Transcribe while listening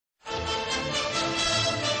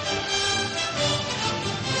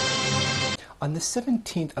On the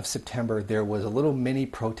 17th of September, there was a little mini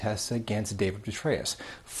protest against David Petraeus,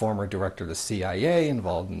 former director of the CIA,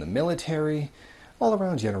 involved in the military,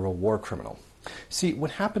 all-around general war criminal. See,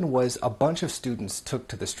 what happened was a bunch of students took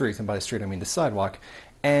to the streets, and by the street I mean the sidewalk,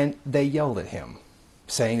 and they yelled at him,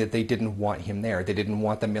 saying that they didn't want him there. They didn't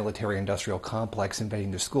want the military-industrial complex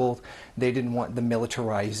invading their schools. They didn't want the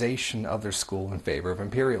militarization of their school in favor of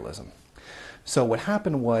imperialism. So what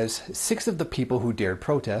happened was 6 of the people who dared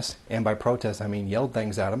protest, and by protest I mean yelled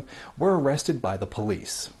things at them, were arrested by the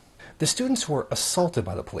police. The students were assaulted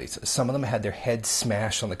by the police. Some of them had their heads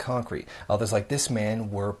smashed on the concrete. Others, like this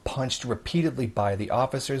man, were punched repeatedly by the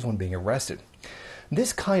officers when being arrested.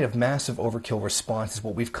 This kind of massive overkill response is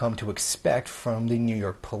what we've come to expect from the New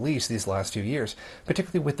York police these last few years,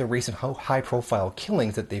 particularly with the recent high-profile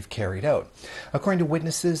killings that they've carried out. According to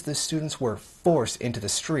witnesses, the students were forced into the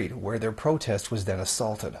street, where their protest was then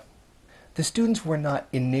assaulted. The students were not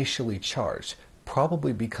initially charged,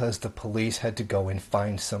 probably because the police had to go and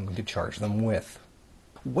find something to charge them with.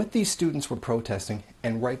 What these students were protesting,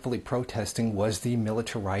 and rightfully protesting, was the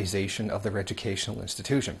militarization of their educational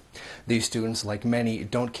institution. These students, like many,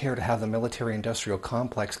 don't care to have the military-industrial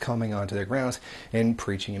complex coming onto their grounds and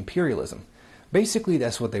preaching imperialism. Basically,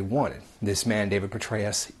 that's what they wanted. This man, David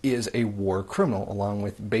Petraeus, is a war criminal, along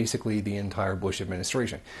with basically the entire Bush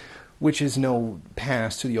administration, which is no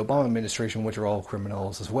pass to the Obama administration, which are all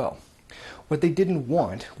criminals as well. What they didn't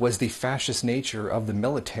want was the fascist nature of the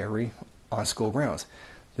military on school grounds.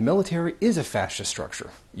 The military is a fascist structure.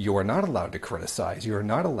 You are not allowed to criticize. You are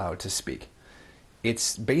not allowed to speak.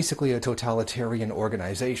 It's basically a totalitarian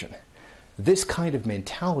organization. This kind of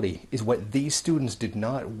mentality is what these students did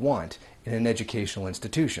not want in an educational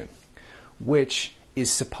institution, which is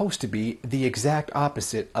supposed to be the exact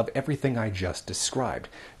opposite of everything I just described.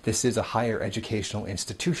 This is a higher educational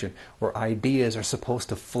institution where ideas are supposed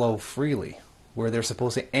to flow freely, where they're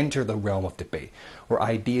supposed to enter the realm of debate, where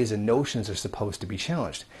ideas and notions are supposed to be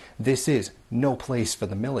challenged. This is no place for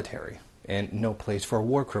the military, and no place for a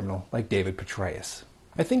war criminal like David Petraeus.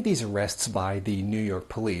 I think these arrests by the New York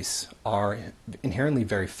police are inherently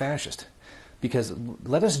very fascist, because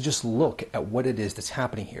let us just look at what it is that's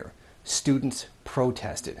happening here. Students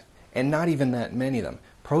protested, and not even that many of them.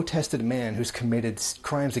 Protested a man who's committed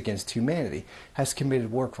crimes against humanity, has committed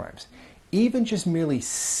war crimes. Even just merely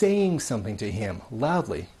saying something to him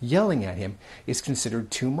loudly, yelling at him, is considered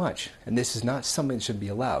too much, and this is not something that should be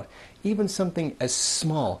allowed. Even something as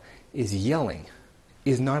small as yelling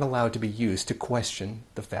is not allowed to be used to question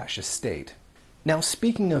the fascist state. Now,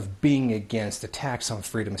 speaking of being against attacks on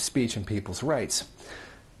freedom of speech and people's rights,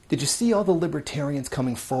 did you see all the libertarians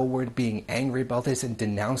coming forward being angry about this and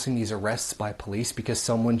denouncing these arrests by police because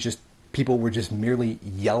people were just merely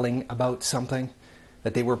yelling about something?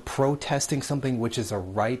 That they were protesting something which is a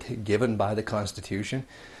right given by the Constitution?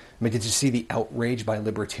 I mean, did you see the outrage by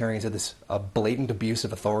libertarians at this blatant abuse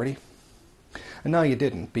of authority? And no, you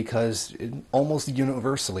didn't, because almost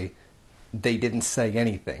universally, they didn't say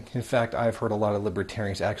anything. In fact, I've heard a lot of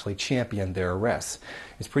libertarians actually champion their arrests.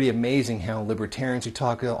 It's pretty amazing how libertarians who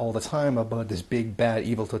talk all the time about this big, bad,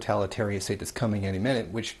 evil totalitarian state that's coming any minute,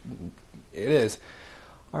 which it is,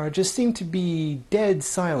 just seem to be dead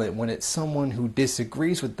silent when it's someone who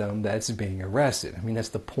disagrees with them that's being arrested. I mean, that's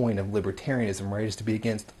the point of libertarianism, right? Is to be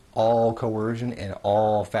against all coercion and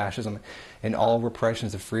all fascism and all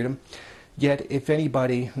repressions of freedom. Yet, if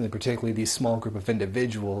anybody, and particularly these small group of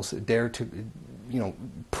individuals, dare to,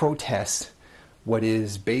 protest what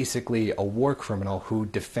is basically a war criminal who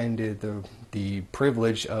defended the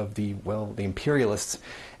privilege of the imperialists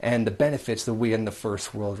and the benefits that we in the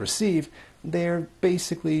first world receive, they're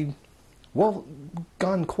basically,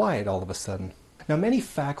 gone quiet all of a sudden. Now, many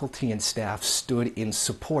faculty and staff stood in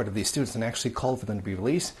support of these students and actually called for them to be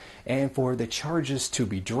released and for the charges to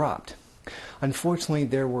be dropped. Unfortunately,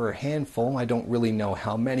 there were a handful, I don't really know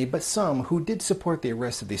how many, but some who did support the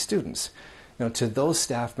arrest of these students. To those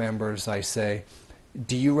staff members, I say,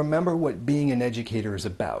 do you remember what being an educator is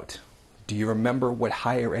about? Do you remember what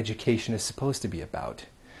higher education is supposed to be about?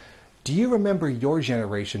 Do you remember your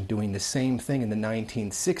generation doing the same thing in the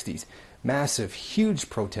 1960s? Massive,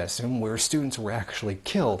 huge protests where students were actually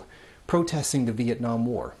killed protesting the Vietnam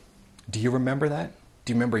War. Do you remember that?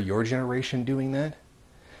 Do you remember your generation doing that?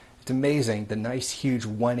 It's amazing the nice, huge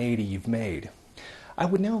 180 you've made. I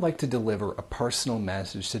would now like to deliver a personal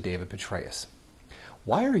message to David Petraeus.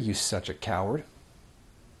 Why are you such a coward?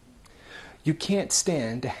 You can't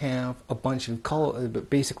stand to have a bunch of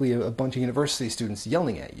university students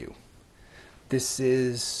yelling at you. This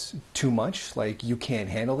is too much, like you can't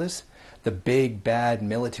handle this. The big, bad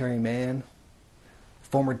military man,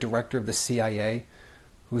 former director of the CIA,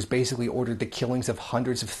 who's basically ordered the killings of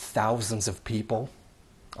hundreds of thousands of people,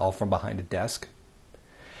 all from behind a desk,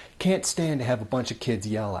 can't stand to have a bunch of kids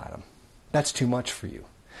yell at him. That's too much for you.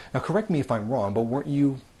 Now correct me if I'm wrong, but weren't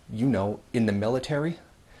you in the military?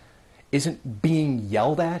 Isn't being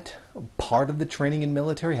yelled at part of the training in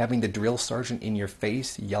military, having the drill sergeant in your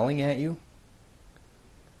face yelling at you?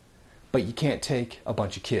 But you can't take a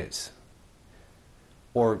bunch of kids.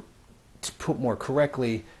 Or, to put more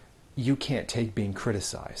correctly, you can't take being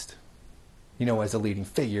criticized. As a leading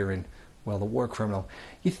figure and, well, the war criminal,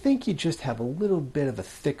 you think you just have a little bit of a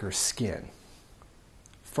thicker skin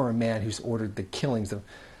for a man who's ordered the killings of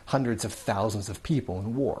hundreds of thousands of people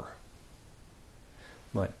in war.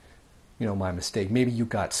 But, my mistake. Maybe you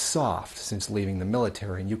got soft since leaving the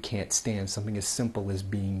military and you can't stand something as simple as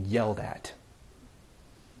being yelled at.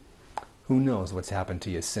 Who knows what's happened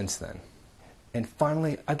to you since then? And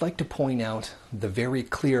finally, I'd like to point out the very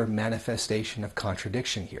clear manifestation of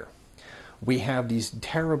contradiction here. We have these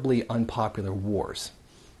terribly unpopular wars,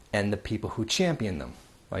 and the people who champion them,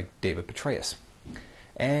 like David Petraeus,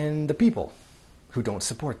 and the people who don't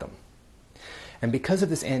support them. And because of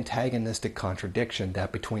this antagonistic contradiction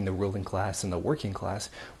that between the ruling class and the working class,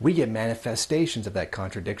 we get manifestations of that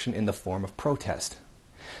contradiction in the form of protest.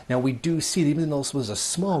 Now we do see, even though this was a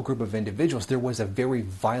small group of individuals, there was a very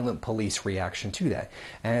violent police reaction to that.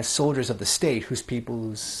 And as soldiers of the state,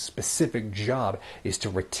 whose specific job is to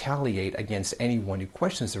retaliate against anyone who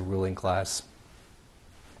questions the ruling class,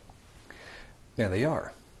 there they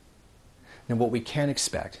are. Now what we can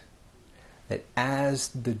expect, that as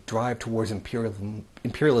the drive towards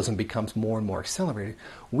imperialism becomes more and more accelerated,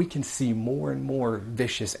 we can see more and more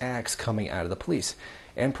vicious acts coming out of the police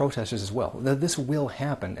and protesters as well. Now, this will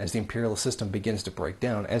happen as the imperial system begins to break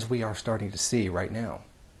down, as we are starting to see right now.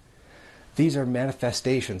 These are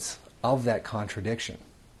manifestations of that contradiction.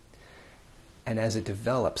 And as it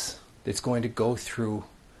develops, it's going to go through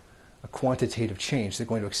a quantitative change. They're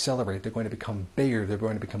going to accelerate. They're going to become bigger. They're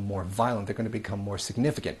going to become more violent. They're going to become more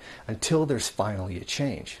significant until there's finally a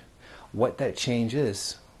change. What that change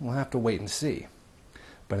is, we'll have to wait and see.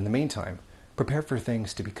 But in the meantime, prepare for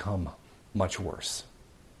things to become much worse.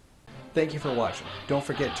 Thank you for watching. Don't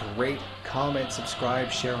forget to rate, comment,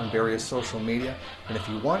 subscribe, share on various social media. And if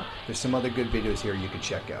you want, there's some other good videos here you can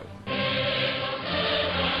check out.